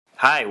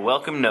Hi,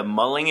 welcome to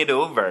Mulling It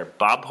Over,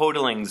 Bob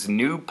Houghtaling's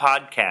new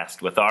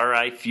podcast with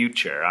RI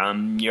Future.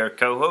 I'm your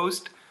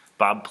co-host,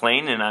 Bob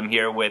Plain, and I'm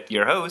here with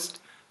your host,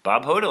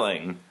 Bob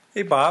Houghtaling.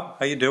 Hey, Bob.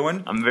 How you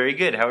doing? I'm very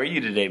good. How are you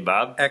today,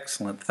 Bob?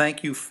 Excellent.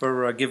 Thank you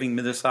for giving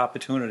me this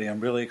opportunity. I'm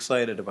really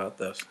excited about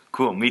this.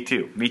 Cool. Me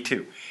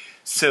too.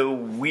 So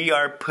we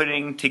are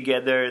putting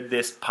together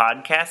this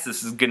podcast.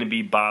 This is going to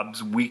be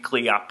Bob's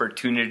weekly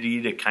opportunity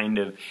to kind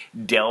of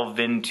delve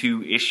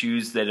into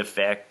issues that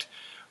affect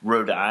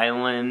Rhode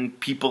Island,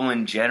 people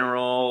in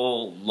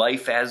general,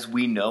 life as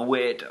we know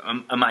it.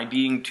 Am I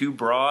being too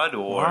broad?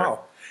 Or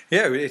Wow.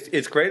 Yeah,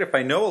 it's great if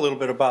I know a little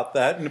bit about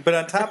that. But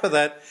on top of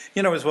that,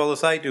 as well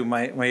as I do,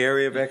 my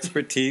area of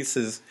expertise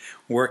is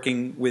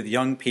working with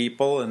young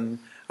people, and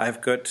I've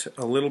got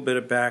a little bit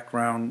of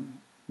background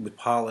with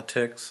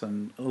politics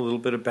and a little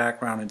bit of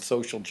background in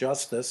social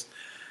justice.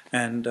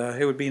 And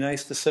it would be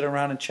nice to sit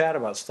around and chat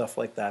about stuff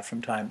like that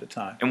from time to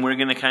time. And we're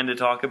going to kind of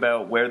talk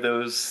about where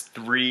those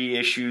three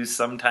issues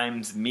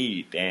sometimes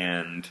meet.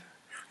 And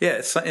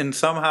yeah, and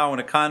somehow in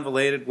a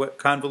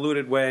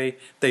convoluted way,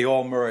 they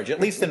all merge. At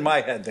least in my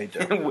head, they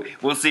do.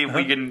 We'll see if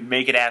we can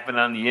make it happen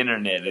on the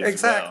internet as well.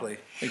 Exactly.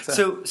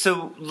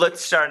 So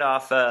let's start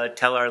off.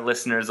 Tell our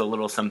listeners a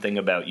little something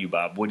about you,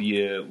 Bob. What do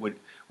you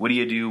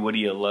do? What do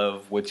you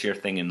love? What's your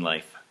thing in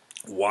life?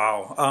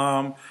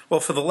 Wow.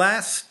 Well, for the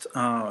last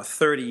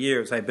 30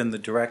 years, I've been the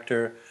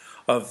director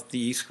of the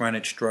East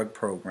Greenwich Drug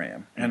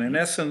Program. And in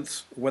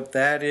essence, what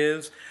that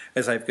is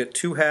I've got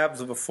two halves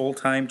of a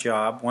full-time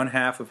job. One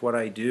half of what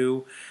I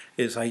do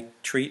is I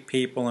treat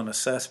people and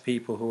assess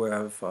people who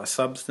have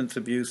substance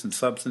abuse and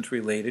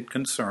substance-related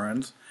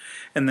concerns.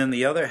 And then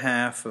the other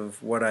half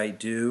of what I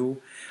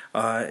do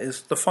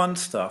is the fun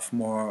stuff,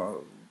 more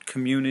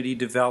community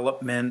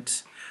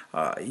development,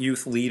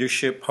 youth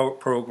leadership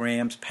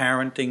programs,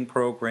 parenting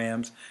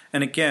programs.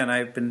 And again,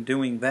 I've been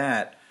doing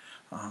that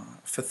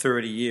for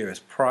 30 years.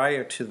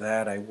 Prior to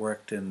that, I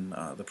worked in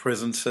the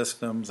prison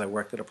systems. I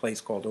worked at a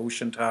place called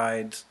Ocean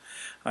Tides.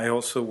 I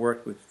also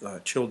worked with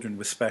children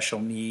with special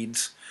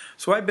needs.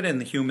 So I've been in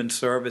the human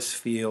service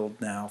field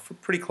now for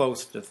pretty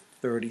close to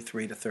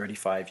 33 to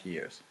 35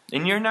 years.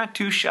 And you're not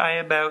too shy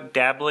about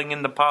dabbling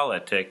in the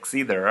politics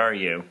either, are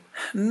you?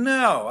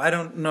 No, I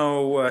don't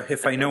know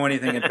if I know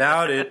anything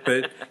about it,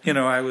 but,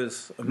 I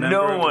was a member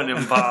No one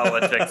in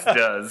politics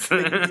does.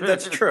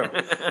 That's true.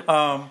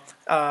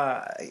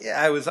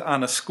 I was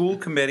on a school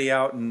committee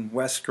out in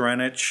West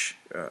Greenwich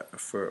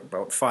for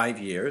about 5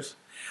 years.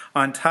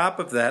 On top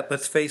of that,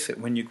 let's face it,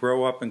 when you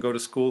grow up and go to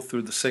school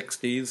through the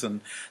 60s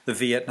and the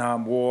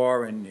Vietnam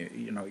War and,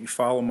 you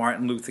follow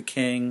Martin Luther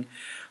King,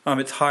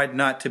 it's hard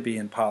not to be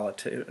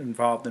involved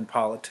in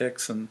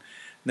politics. And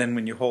then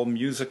when your whole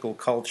musical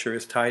culture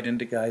is tied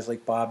into guys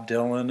like Bob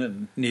Dylan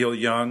and Neil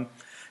Young,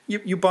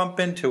 you bump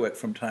into it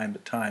from time to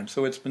time.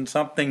 So it's been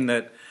something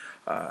that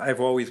I've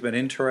always been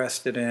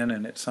interested in,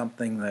 and it's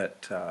something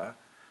that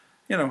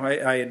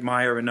I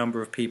admire a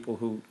number of people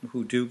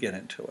who do get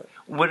into it.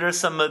 What are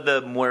some of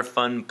the more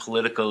fun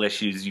political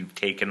issues you've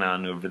taken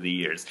on over the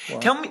years? Well,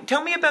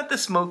 tell me about the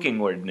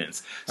smoking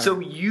ordinance. So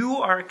you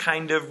are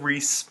kind of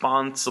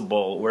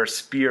responsible, or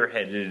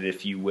spearheaded,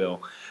 if you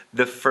will,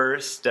 the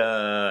first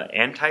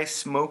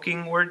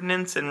anti-smoking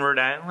ordinance in Rhode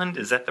Island.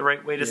 Is that the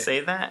right way to say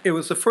that? It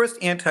was the first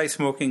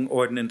anti-smoking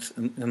ordinance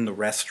in the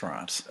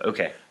restaurants.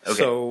 Okay.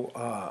 So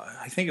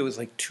I think it was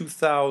like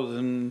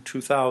 2000,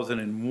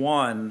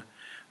 2001.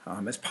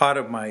 As part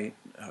of my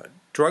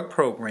drug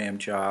program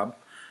job,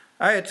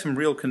 I had some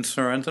real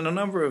concerns, and a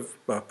number of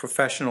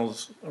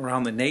professionals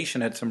around the nation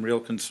had some real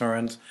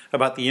concerns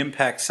about the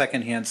impact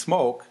secondhand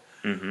smoke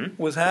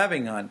was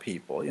having on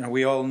people.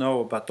 We all know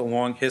about the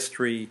long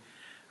history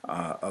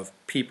of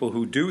people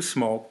who do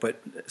smoke,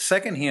 but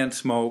secondhand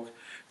smoke,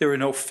 there were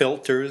no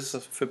filters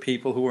for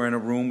people who were in a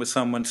room with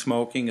someone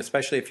smoking,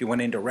 especially if you went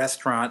into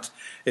restaurants.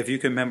 If you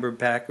can remember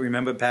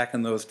back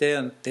in those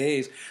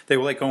days, they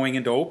were like going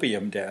into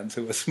opium dens.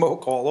 There was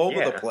smoke all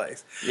over the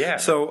place. Yeah.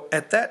 So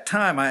at that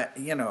time, I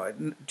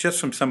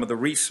just from some of the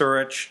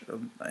research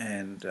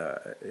and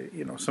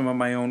some of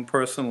my own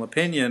personal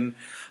opinion,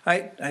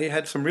 I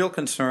had some real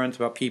concerns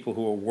about people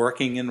who were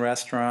working in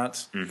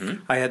restaurants.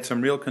 I had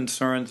some real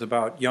concerns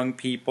about young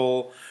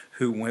people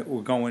who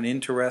were going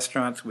into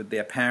restaurants with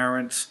their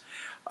parents,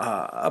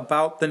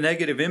 about the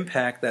negative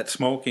impact that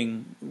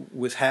smoking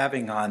was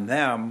having on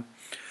them.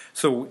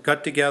 So we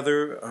got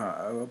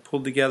together,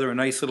 pulled together a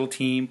nice little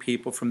team,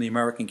 people from the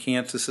American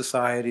Cancer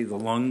Society, the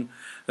Lung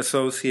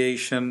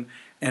Association,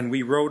 and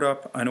we wrote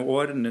up an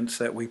ordinance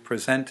that we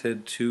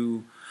presented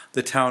to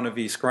the town of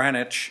East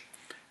Greenwich.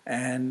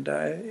 And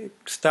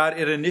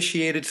it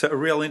initiated a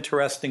real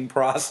interesting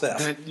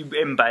process.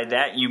 And by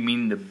that you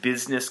mean the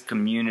business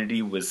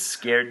community was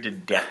scared to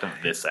death of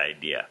this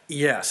idea.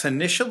 Yes.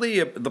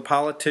 Initially, the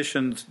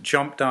politicians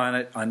jumped on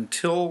it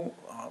until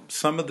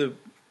some of the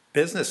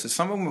businesses,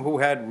 some of them who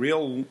had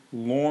real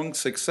long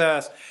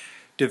success,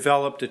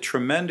 developed a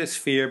tremendous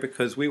fear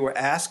because we were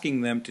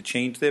asking them to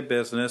change their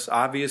business.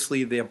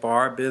 Obviously, their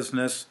bar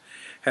business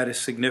had a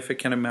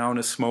significant amount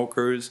of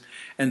smokers,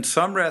 and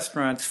some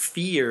restaurants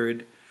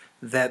feared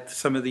that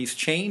some of these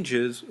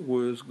changes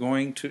was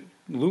going to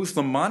lose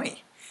them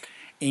money.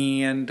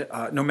 And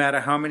no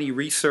matter how many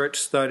research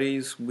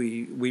studies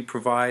we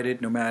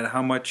provided, no matter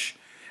how much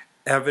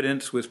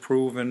evidence was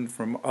proven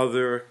from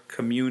other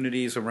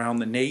communities around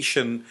the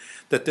nation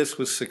that this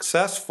was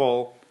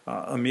successful,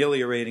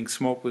 ameliorating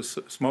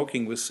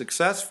smoking was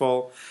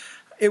successful,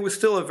 it was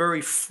still a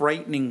very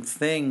frightening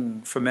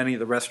thing for many of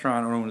the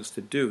restaurant owners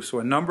to do. So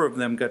a number of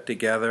them got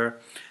together.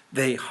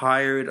 They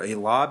hired a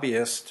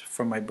lobbyist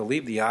from, I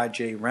believe, the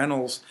R.J.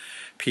 Reynolds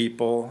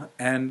people,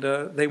 and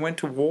they went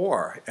to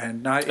war.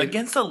 And not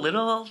against a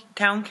little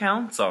town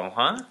council,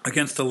 huh?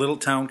 Against a little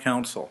town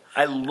council.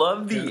 I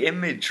love the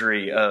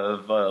imagery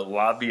of a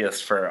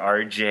lobbyist for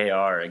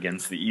RJR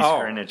against the East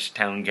Greenwich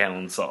Town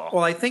Council.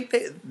 Well, I think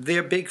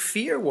their big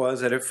fear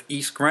was that if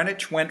East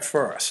Greenwich went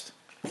first,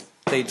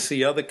 they'd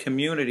see other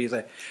communities,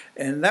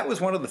 and that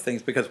was one of the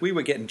things, because we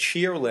were getting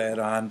cheer-led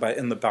on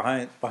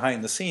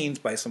behind the scenes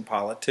by some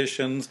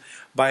politicians,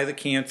 by the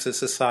Cancer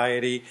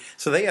Society,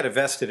 so they had a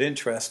vested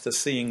interest to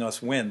seeing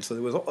us win. So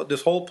there was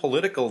this whole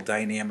political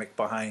dynamic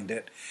behind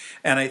it,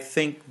 and I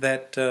think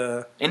that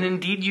and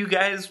indeed, you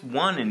guys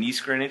won, and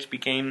East Greenwich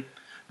became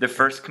the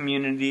first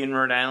community in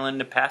Rhode Island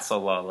to pass a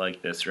law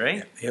like this,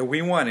 right? Yeah,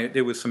 we won it.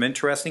 There was some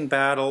interesting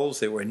battles.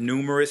 There were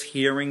numerous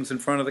hearings in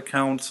front of the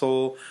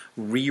council,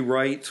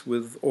 rewrites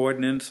with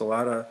ordinance, a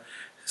lot of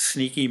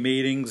sneaky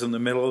meetings in the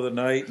middle of the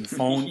night and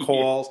phone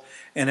calls.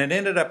 And it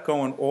ended up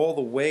going all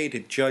the way to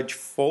Judge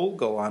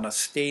Fogel on a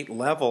state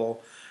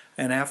level.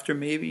 And after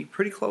maybe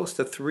pretty close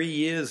to 3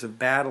 years of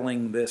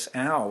battling this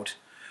out,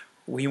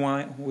 we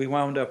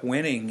wound up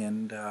winning,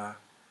 and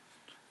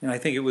I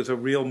think it was a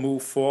real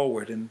move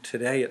forward, and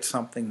today it's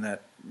something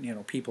that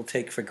people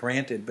take for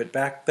granted. But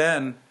back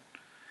then,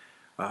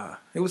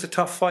 it was a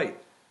tough fight.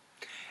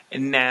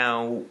 And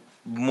now,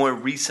 more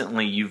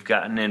recently, you've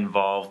gotten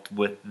involved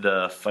with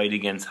the fight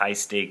against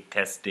high-stake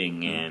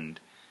testing and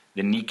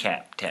the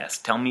kneecap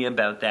test. Tell me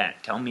about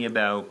that. Tell me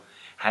about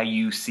how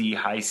you see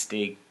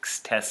high-stakes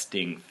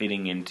testing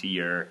fitting into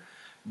your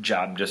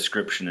job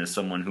description as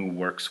someone who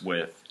works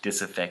with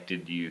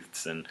disaffected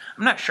youths. And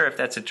I'm not sure if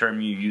that's a term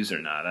you use or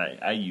not.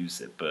 I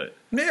use it, but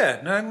yeah,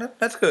 no,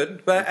 that's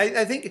good. But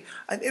I think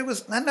it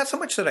was not so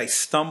much that I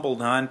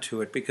stumbled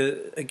onto it,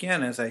 because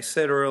again, as I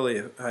said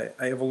earlier,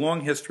 I have a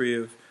long history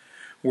of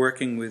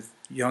working with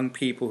young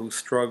people who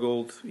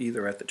struggled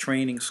either at the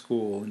training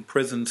school, in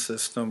prison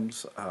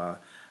systems.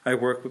 I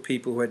worked with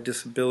people who had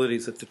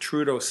disabilities at the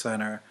Trudeau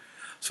Center.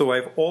 So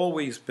I've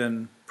always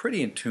been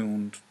pretty in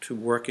tune to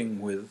working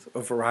with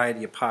a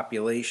variety of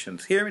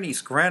populations. Here in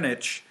East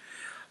Greenwich,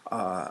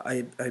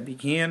 I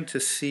began to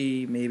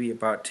see maybe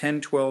about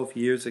 10, 12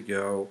 years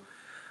ago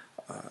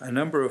a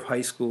number of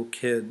high school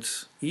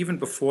kids, even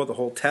before the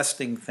whole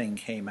testing thing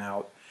came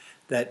out,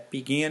 that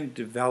began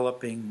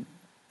developing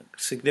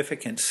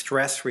significant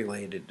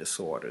stress-related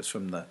disorders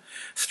from the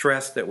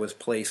stress that was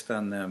placed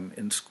on them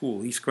in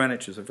school. East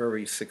Greenwich is a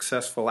very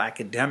successful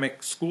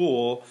academic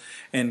school,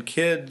 and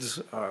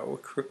kids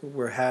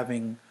were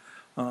having,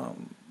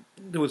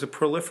 there was a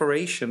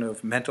proliferation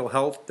of mental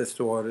health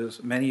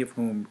disorders, many of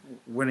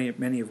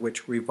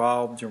which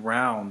revolved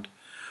around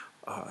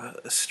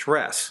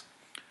stress.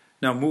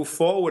 Now, move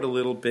forward a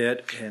little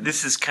bit. And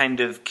this is kind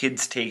of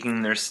kids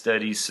taking their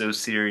studies so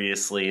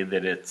seriously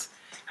that it's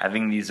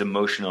having these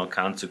emotional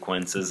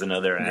consequences and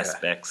other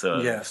aspects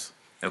of... Yes.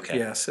 Okay.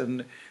 Yes,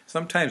 and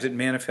sometimes it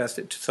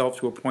manifested itself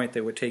to a point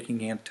they were taking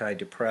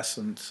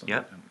antidepressants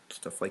and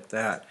stuff like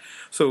that.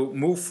 So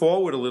move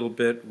forward a little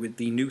bit with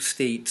the new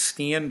state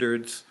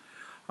standards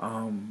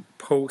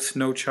post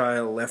No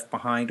Child Left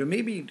Behind, or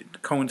maybe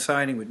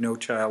coinciding with No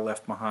Child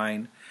Left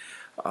Behind.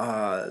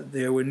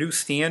 There were new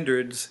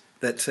standards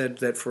that said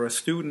that for a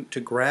student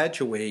to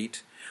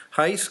graduate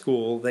high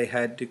school, they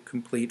had to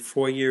complete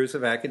 4 years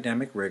of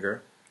academic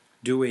rigor,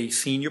 do a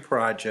senior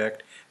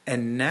project,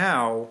 and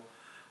now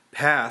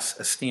pass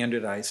a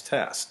standardized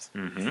test.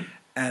 Mm-hmm.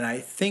 And I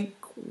think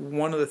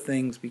one of the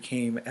things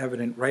became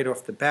evident right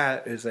off the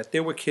bat is that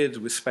there were kids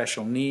with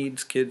special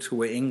needs, kids who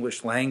were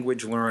English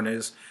language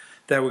learners,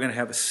 that were going to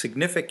have a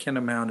significant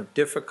amount of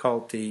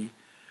difficulty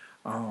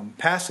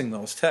passing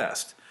those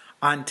tests.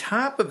 On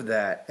top of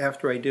that,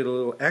 after I did a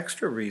little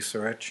extra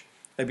research,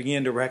 I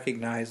began to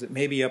recognize that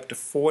maybe up to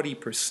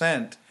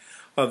 40%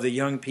 of the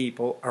young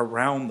people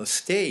around the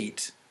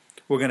state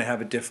were going to have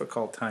a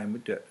difficult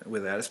time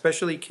with that,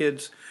 especially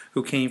kids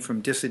who came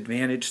from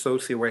disadvantaged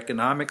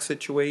socioeconomic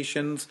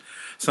situations,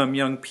 some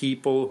young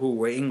people who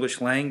were English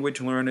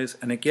language learners,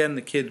 and again,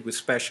 the kids with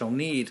special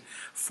needs.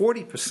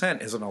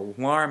 40% is an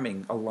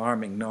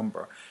alarming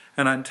number.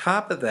 And on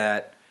top of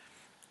that,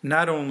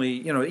 not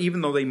only,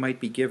 even though they might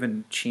be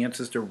given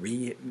chances to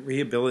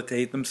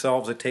rehabilitate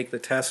themselves or take the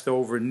test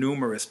over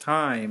numerous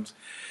times,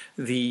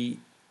 the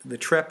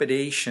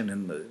trepidation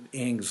and the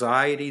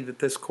anxiety that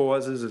this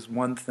causes is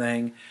one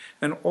thing.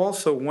 And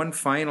also one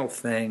final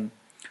thing,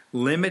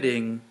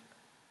 limiting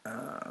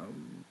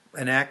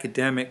an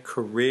academic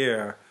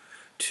career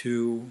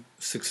to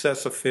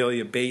success or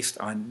failure based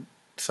on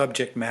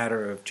subject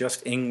matter of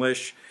just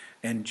English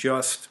and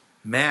just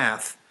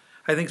math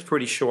I think it's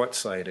pretty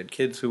short-sighted.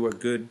 Kids who are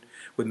good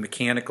with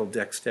mechanical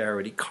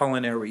dexterity,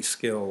 culinary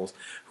skills,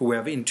 who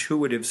have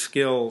intuitive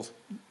skills,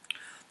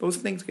 those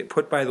things get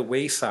put by the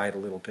wayside a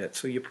little bit.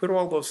 So you put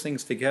all those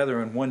things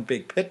together in one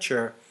big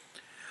picture.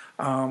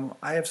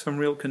 I have some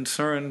real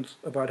concerns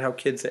about how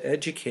kids are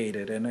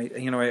educated. And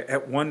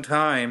at one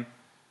time,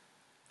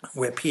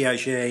 where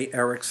Piaget,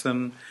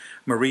 Erickson,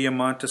 Maria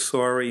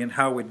Montessori, and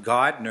Howard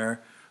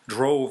Gardner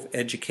drove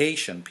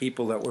education,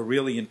 people that were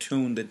really in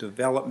tune to the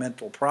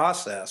developmental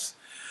process.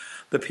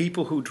 The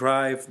people who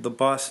drive the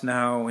bus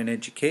now in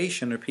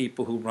education are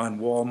people who run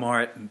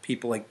Walmart and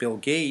people like Bill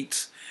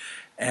Gates.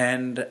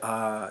 And,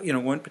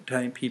 one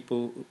time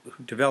people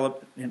who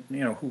developed,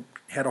 who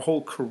had a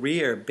whole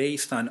career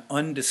based on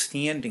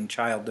understanding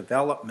child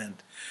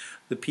development.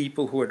 The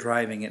people who are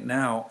driving it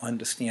now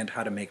understand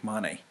how to make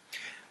money.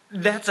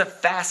 That's a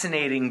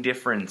fascinating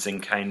difference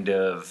in kind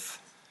of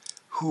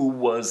who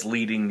was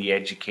leading the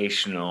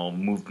educational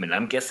movement.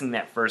 I'm guessing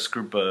that first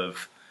group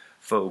of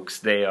folks,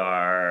 they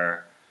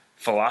are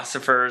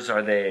philosophers.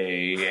 Are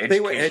they educational? They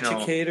were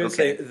educators.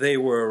 Okay. They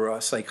were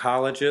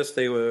psychologists.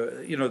 They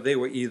were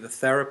either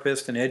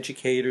therapists and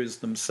educators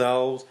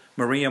themselves.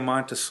 Maria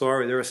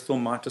Montessori. There are still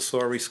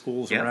Montessori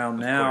schools around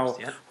now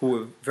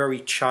who are very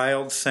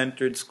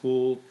child-centered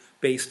schools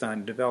based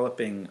on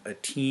developing a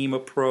team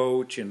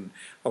approach and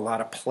a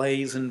lot of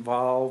plays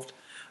involved.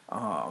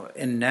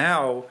 And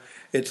now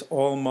it's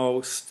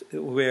almost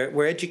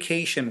where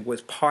education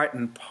was part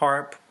and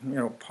partial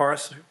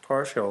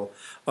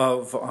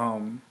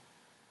of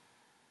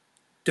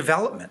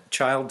development,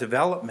 child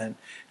development.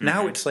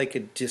 Now it's like a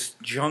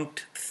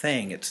disjunct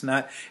thing. It's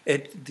not.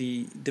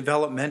 The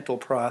developmental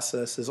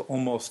process is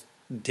almost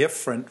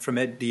different from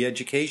the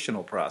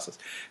educational process.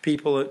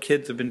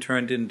 Kids have been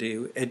turned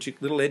into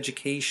little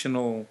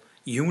educational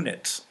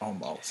units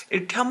almost.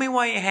 Tell me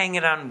why you hang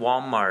it on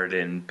Walmart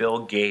and Bill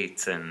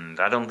Gates, and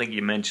I don't think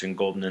you mentioned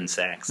Goldman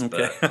Sachs,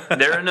 but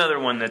they're another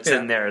one that's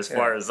in there as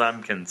far as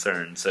I'm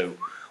concerned. So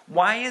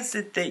why is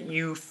it that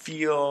you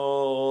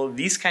feel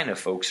these kind of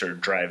folks are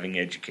driving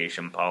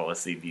education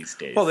policy these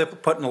days? Well, they're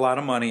putting a lot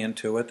of money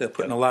into it. They're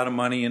putting a lot of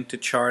money into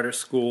charter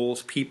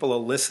schools. People are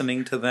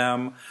listening to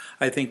them.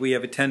 I think we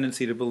have a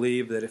tendency to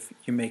believe that if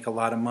you make a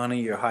lot of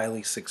money, you're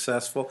highly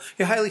successful.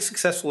 You're highly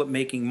successful at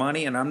making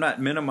money, and I'm not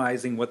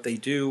minimizing what they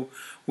do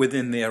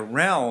within their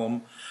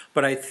realm,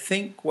 but I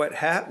think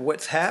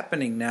what's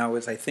happening now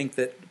is I think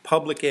that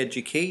public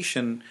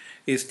education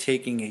is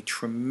taking a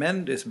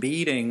tremendous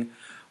beating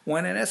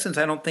when in essence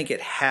I don't think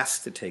it has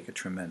to take a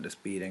tremendous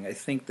beating. I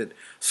think that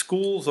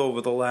schools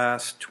over the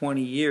last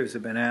 20 years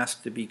have been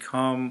asked to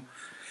become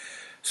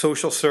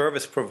social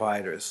service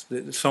providers.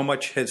 So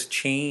much has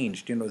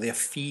changed. They're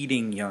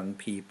feeding young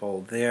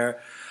people. They're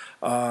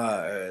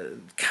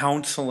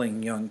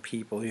counseling young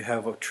people. You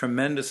have a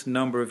tremendous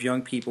number of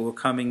young people who are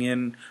coming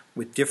in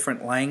with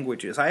different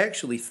languages. I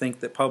actually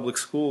think that public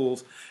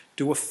schools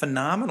do a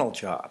phenomenal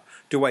job.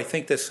 Do I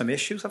think there's some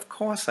issues? Of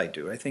course I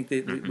do. I think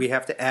that we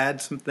have to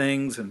add some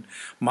things and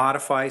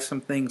modify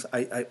some things.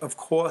 Of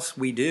course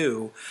we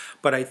do.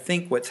 But I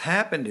think what's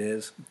happened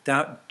is,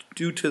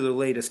 due to the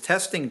latest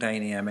testing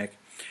dynamic,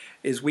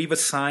 is we've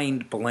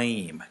assigned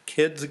blame.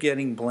 Kids are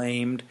getting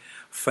blamed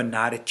for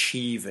not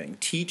achieving.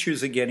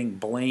 Teachers are getting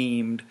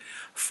blamed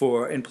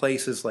in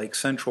places like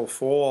Central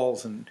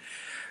Falls and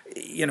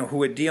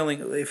who are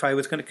dealing. If I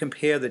was going to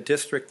compare the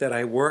district that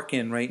I work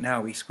in right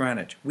now, East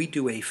Greenwich, we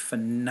do a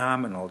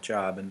phenomenal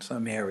job in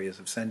some areas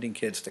of sending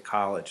kids to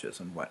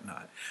colleges and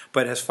whatnot.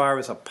 But as far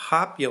as a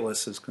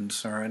populace is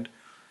concerned,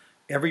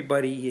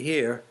 everybody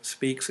here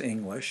speaks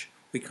English.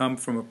 We come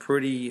from a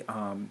pretty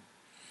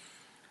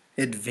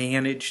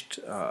advantaged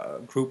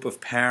group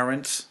of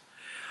parents.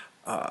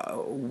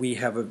 We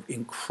have an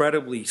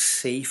incredibly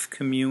safe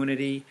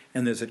community,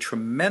 and there's a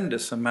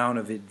tremendous amount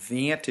of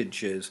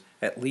advantages,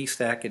 at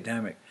least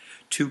academic,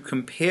 to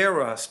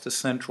compare us to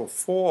Central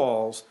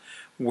Falls,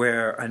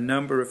 where a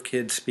number of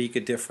kids speak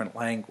a different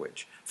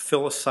language.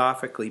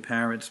 Philosophically,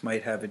 parents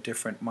might have a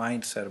different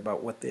mindset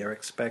about what they're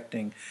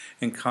expecting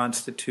and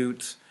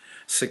constitutes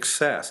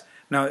success.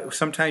 Now,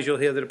 sometimes you'll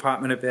hear the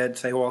Department of Ed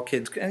say, "All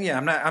kids."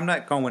 I'm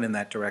not going in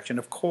that direction.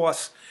 Of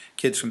course,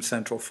 kids from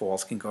Central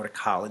Falls can go to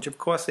college. Of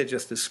course, they're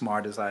just as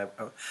smart as I.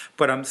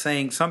 But I'm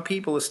saying some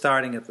people are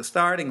starting at the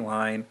starting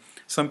line.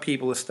 Some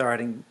people are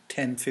starting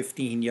 10,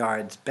 15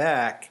 yards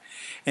back,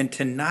 and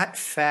to not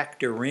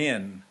factor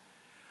in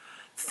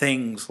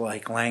things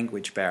like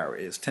language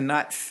barriers, to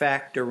not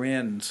factor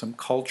in some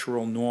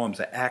cultural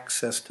norms or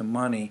access to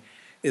money,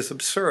 is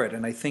absurd.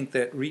 And I think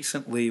that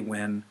recently,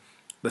 when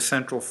the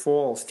Central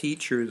Falls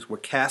teachers were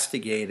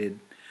castigated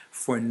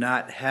for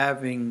not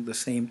having the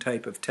same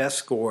type of test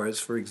scores,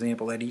 for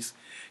example, that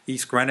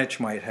East Greenwich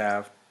might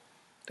have,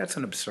 that's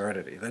an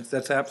absurdity.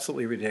 That's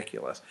absolutely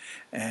ridiculous.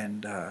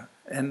 And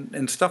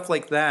stuff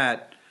like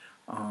that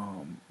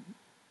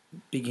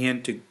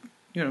began to,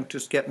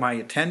 just get my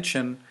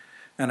attention,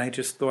 and I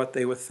just thought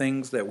they were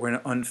things that were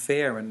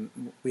unfair,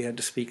 and we had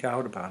to speak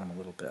out about them a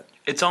little bit.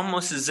 It's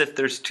almost as if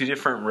there's two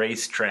different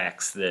race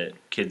tracks that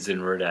kids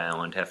in Rhode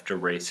Island have to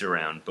race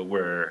around, but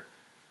we're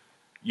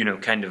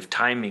kind of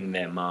timing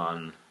them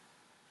on,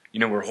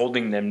 we're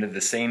holding them to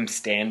the same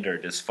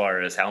standard as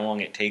far as how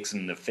long it takes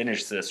them to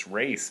finish this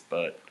race,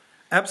 but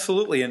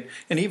Absolutely, and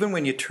even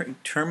when you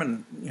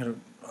determine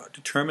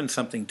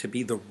something to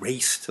be the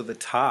race to the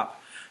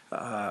top,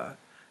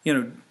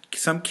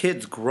 some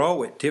kids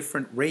grow at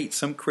different rates.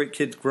 Some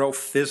kids grow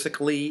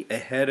physically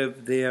ahead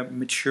of their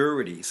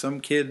maturity.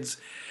 Some kids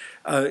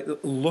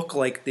look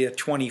like they're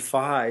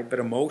 25, but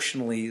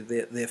emotionally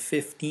they're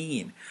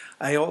 15.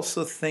 I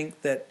also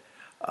think that,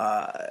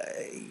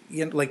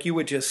 like you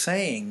were just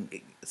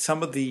saying,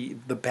 some of the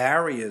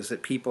barriers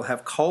that people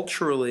have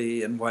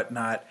culturally and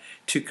whatnot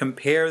to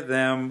compare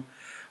them,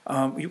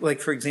 like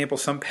for example,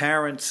 some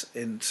parents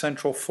in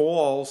Central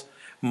Falls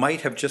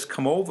might have just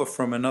come over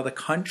from another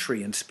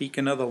country and speak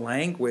another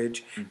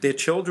language. Mm-hmm. Their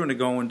children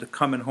are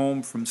coming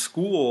home from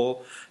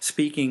school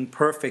speaking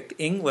perfect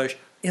English.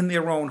 In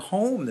their own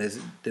home,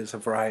 there's a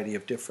variety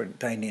of different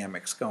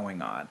dynamics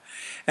going on.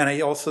 And I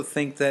also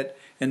think that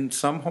in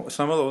some of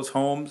those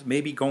homes,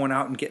 maybe going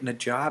out and getting a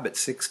job at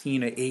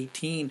 16 or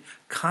 18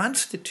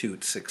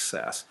 constitutes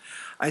success.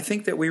 I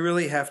think that we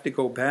really have to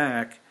go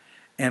back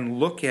and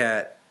look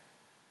at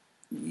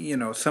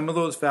some of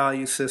those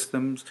value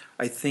systems.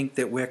 I think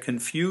that we're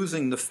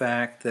confusing the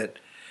fact that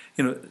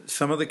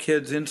some of the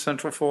kids in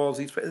Central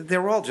Falls,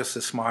 they're all just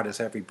as smart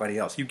as everybody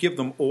else. You give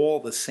them all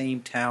the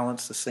same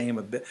talents, the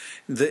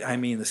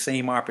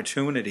same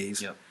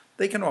opportunities. Yep.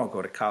 They can all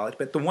go to college.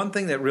 But the one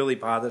thing that really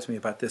bothers me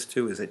about this,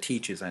 too, is that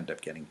teachers end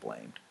up getting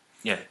blamed.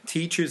 Yeah.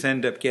 Teachers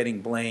end up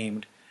getting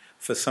blamed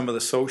for some of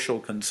the social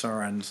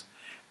concerns.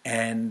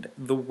 And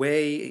the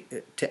way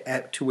to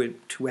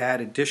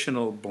add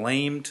additional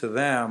blame to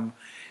them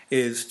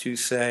is to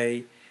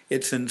say,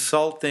 it's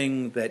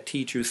insulting that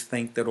teachers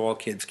think that all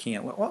kids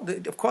can't learn. Well,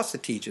 of course the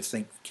teachers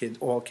think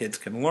all kids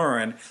can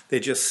learn. They're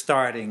just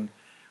starting.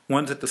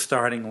 One's at the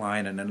starting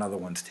line and another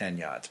one's 10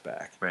 yards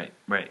back. Right.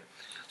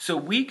 So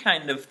we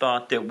kind of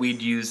thought that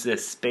we'd use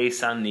this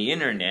space on the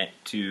internet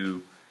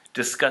to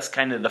discuss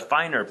kind of the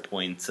finer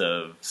points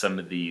of some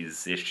of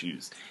these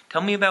issues.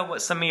 Tell me about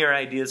what some of your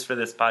ideas for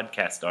this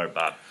podcast are,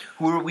 Bob.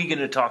 Who are we going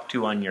to talk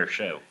to on your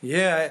show?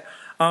 Yeah,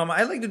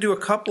 I like to do a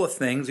couple of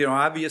things.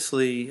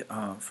 Obviously,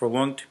 for a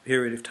long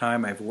period of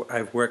time,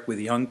 I've worked with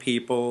young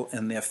people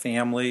and their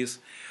families.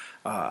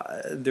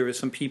 There are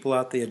some people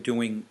out there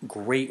doing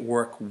great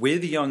work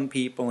with young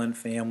people and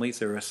families.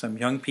 There are some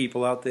young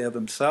people out there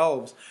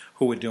themselves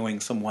who are doing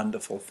some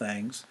wonderful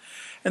things.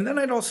 And then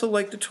I'd also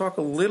like to talk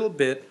a little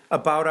bit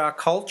about our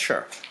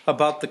culture,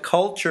 about the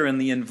culture and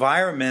the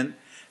environment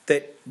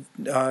that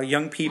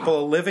young people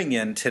are living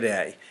in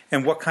today,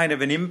 and what kind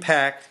of an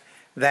impact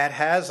that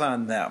has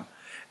on them.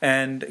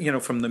 And,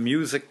 from the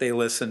music they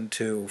listen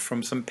to,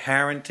 from some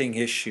parenting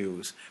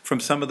issues,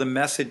 from some of the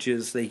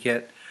messages they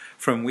get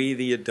from we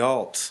the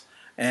adults.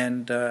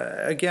 And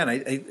again,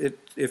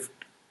 it's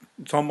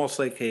almost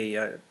like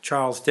a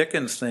Charles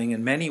Dickens thing.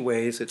 In many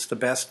ways, it's the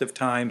best of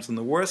times and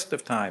the worst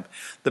of times.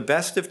 The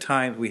best of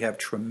times, we have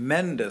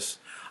tremendous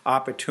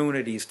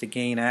opportunities to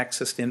gain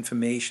access to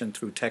information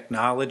through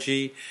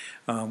technology.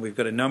 We've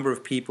got a number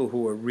of people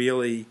who are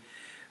really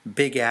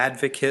big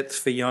advocates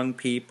for young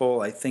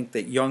people. I think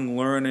that young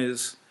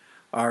learners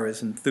are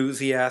as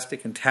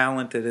enthusiastic and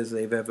talented as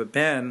they've ever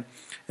been.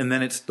 And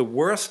then it's the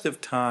worst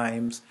of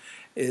times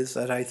is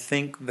that I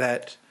think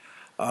that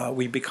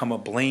we become a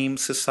blame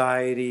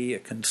society, a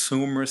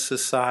consumer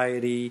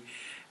society,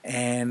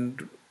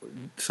 and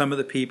some of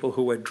the people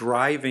who are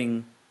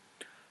driving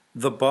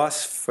the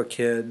bus for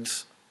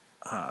kids,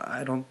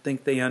 I don't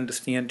think they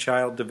understand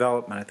child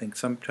development. I think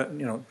some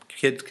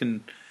kids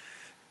can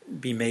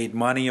be made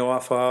money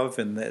off of,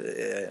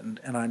 and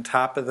on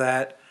top of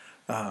that,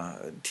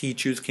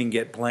 teachers can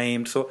get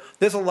blamed. So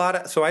there's a lot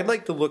of. So I'd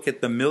like to look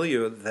at the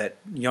milieu that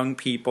young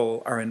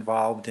people are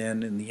involved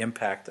in and the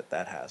impact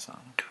that has on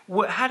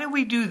them. How do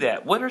we do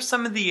that? What are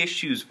some of the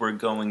issues we're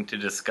going to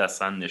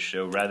discuss on this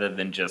show, rather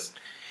than just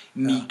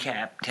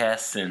kneecap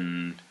tests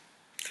and?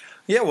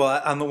 Yeah,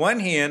 well, on the one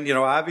hand,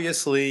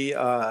 obviously.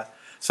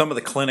 Some of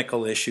the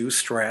clinical issues,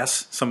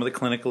 stress, some of the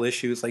clinical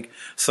issues like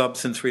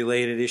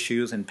substance-related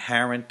issues and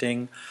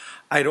parenting.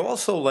 I'd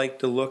also like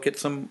to look at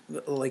some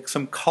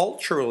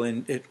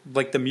cultural,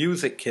 like the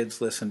music kids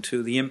listen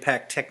to, the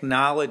impact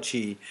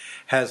technology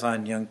has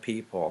on young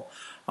people.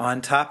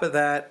 On top of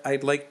that,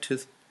 I'd like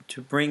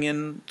to bring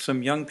in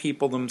some young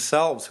people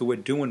themselves who are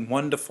doing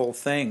wonderful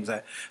things.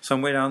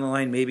 Somewhere down the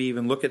line, maybe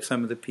even look at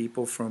some of the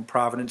people from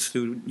Providence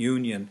Student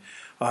Union,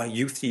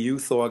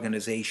 youth-to-youth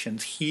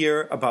organizations,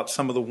 hear about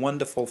some of the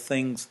wonderful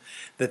things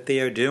that they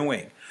are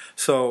doing.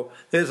 So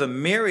there's a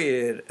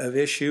myriad of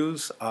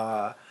issues.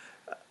 I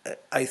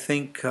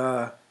think,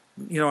 and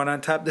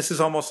on top, this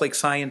is almost like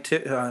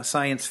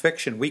science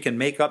fiction. We can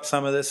make up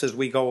some of this as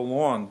we go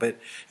along, but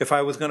if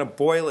I was going to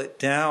boil it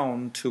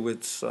down to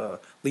its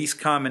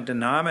least common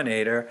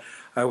denominator,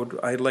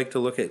 I'd like to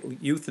look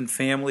at youth and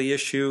family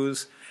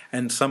issues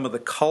and some of the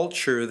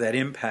culture that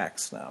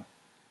impacts them.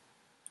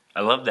 I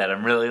love that.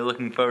 I'm really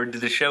looking forward to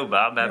the show,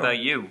 Bob. How about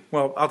you?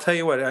 Well, I'll tell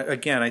you what,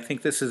 again, I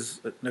think this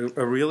is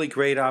a really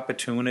great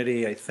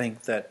opportunity. I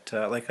think that,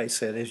 like I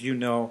said, as you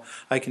know,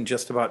 I can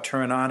just about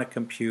turn on a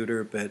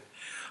computer, but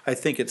I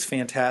think it's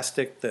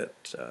fantastic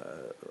that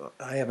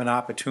I have an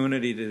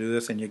opportunity to do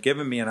this, and you're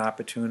giving me an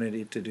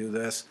opportunity to do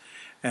this.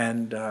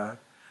 And,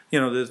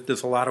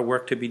 there's a lot of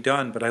work to be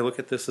done, but I look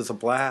at this as a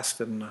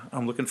blast, and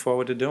I'm looking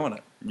forward to doing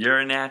it. You're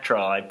a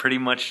natural. I pretty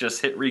much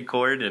just hit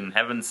record and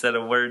haven't said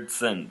a word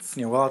since.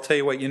 Well, I'll tell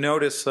you what, you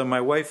notice my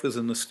wife was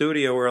in the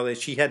studio earlier.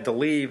 She had to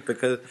leave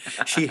because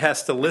she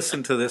has to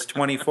listen to this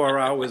 24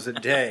 hours a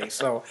day.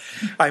 So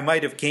I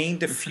might have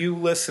gained a few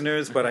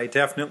listeners, but I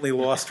definitely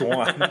lost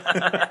one.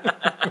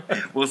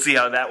 We'll see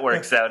how that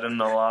works out in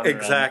the long run.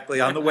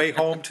 Exactly. On the way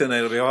home tonight,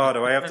 it'll be,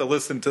 do I have to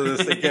listen to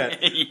this again?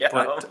 Yeah.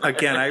 But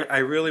again, I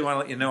really want to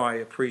let you know I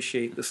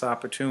appreciate this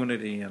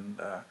opportunity, and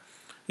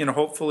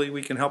hopefully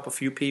we can help a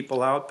few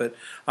people out. But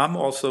I'm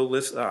also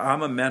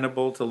I'm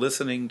amenable to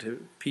listening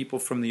to people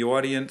from the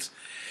audience.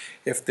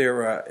 If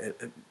they're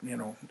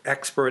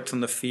experts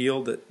in the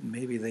field that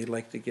maybe they'd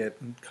like to have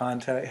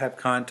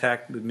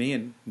contact with me,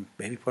 and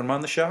maybe put them on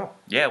the show.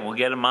 Yeah, we'll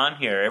get them on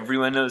here.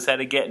 Everyone knows how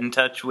to get in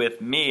touch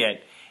with me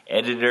at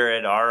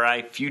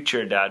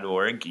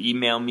editor@rifuture.org.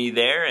 Email me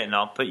there, and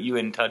I'll put you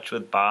in touch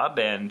with Bob,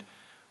 and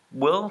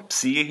we'll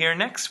see you here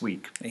next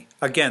week. Hey,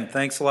 again,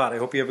 thanks a lot. I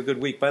hope you have a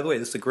good week. By the way,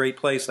 this is a great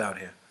place out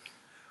here.